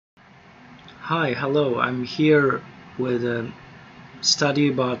Hi, hello. I'm here with a study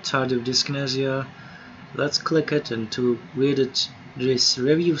about tardive dyskinesia. Let's click it and to read this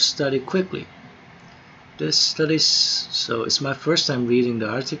review study quickly. It's my first time reading the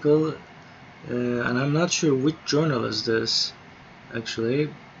article, and I'm not sure which journal is this actually,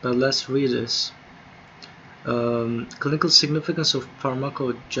 but let's read this. Clinical significance of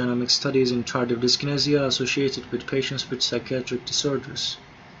pharmacogenomic studies in tardive dyskinesia associated with patients with psychiatric disorders.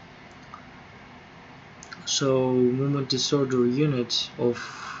 So, Movement Disorder Unit of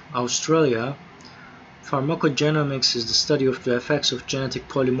Australia. Pharmacogenomics is the study of the effects of genetic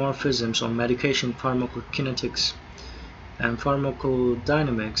polymorphisms on medication pharmacokinetics and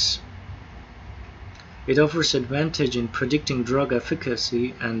pharmacodynamics. It offers advantage in predicting drug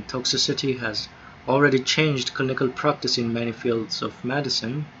efficacy, and toxicity has already changed clinical practice in many fields of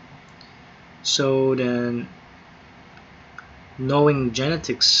medicine. So then, knowing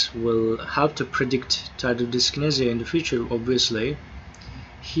genetics will help to predict tardive dyskinesia in the future, obviously.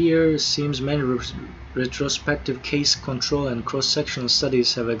 Here seems many retrospective case control and cross-sectional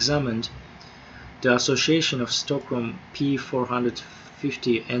studies have examined the association of Stockholm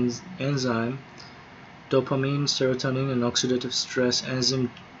P450 enzyme, dopamine, serotonin, and oxidative stress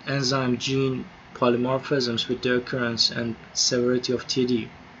enzyme gene polymorphisms with the occurrence and severity of TD.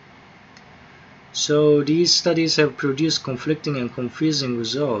 So these studies have produced conflicting and confusing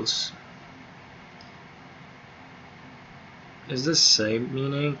results. Is this same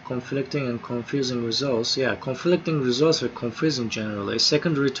meaning? Conflicting and confusing results? Yeah, conflicting results are confusing generally,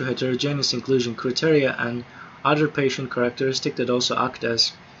 secondary to heterogeneous inclusion criteria and other patient characteristics that also act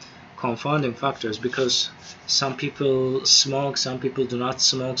as confounding factors, because some people smoke, some people do not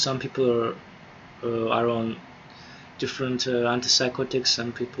smoke, some people are on different antipsychotics,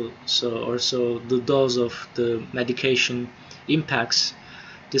 some people, so also the dose of the medication impacts.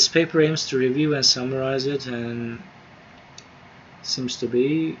 This paper aims to review and summarize it, and seems to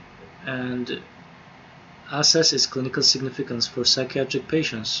be, and assess its clinical significance for psychiatric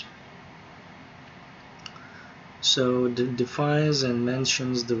patients. So it defines and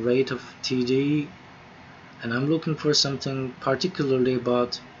mentions the rate of TD, and I'm looking for something particularly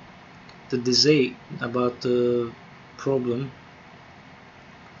about the disease, about the problem.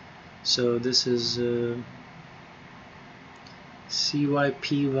 So this is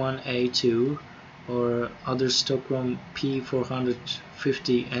CYP1A2 or other Stockholm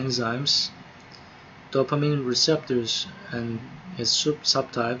P450 enzymes, dopamine receptors and its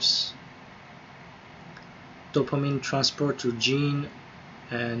subtypes, dopamine transporter gene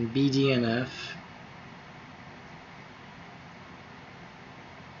and BDNF,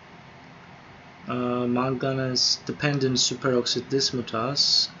 manganese dependent superoxide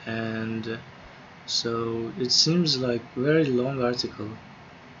dismutase, and so it seems like very long article,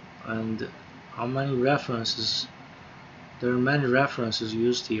 and how many references? There are many references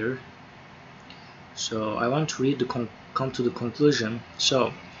used here. So I want to read come to the conclusion.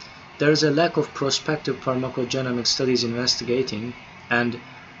 So there is a lack of prospective pharmacogenomic studies investigating, and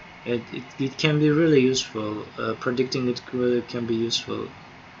it can be really useful. Predicting it really can be useful.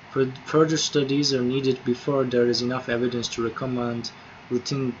 Further studies are needed before there is enough evidence to recommend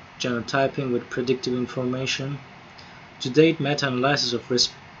routine genotyping with predictive information. To date, meta-analysis of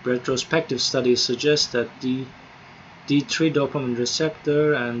retrospective studies suggests that the D3 dopamine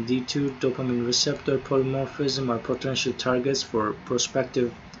receptor and D2 dopamine receptor polymorphism are potential targets for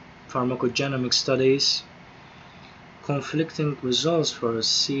prospective pharmacogenomic studies. Conflicting results for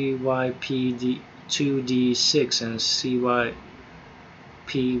CYP2D6 and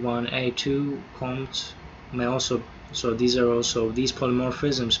CYP1A2 COMT may also, so these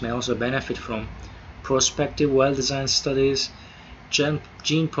polymorphisms may also benefit from prospective well-designed studies, gene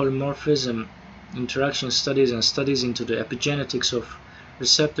polymorphism interaction studies, and studies into the epigenetics of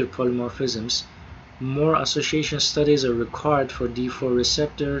receptor polymorphisms. More association studies are required for D4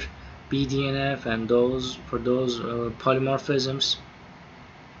 receptor, BDNF, and those polymorphisms.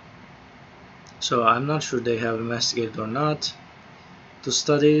 So I'm not sure they have investigated or not. To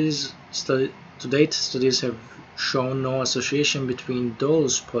date, studies have shown no association between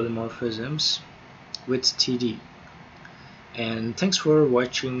those polymorphisms with TD. And thanks for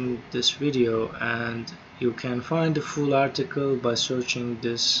watching this video, and you can find the full article by searching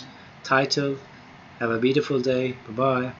this title. Have a beautiful day. Bye bye.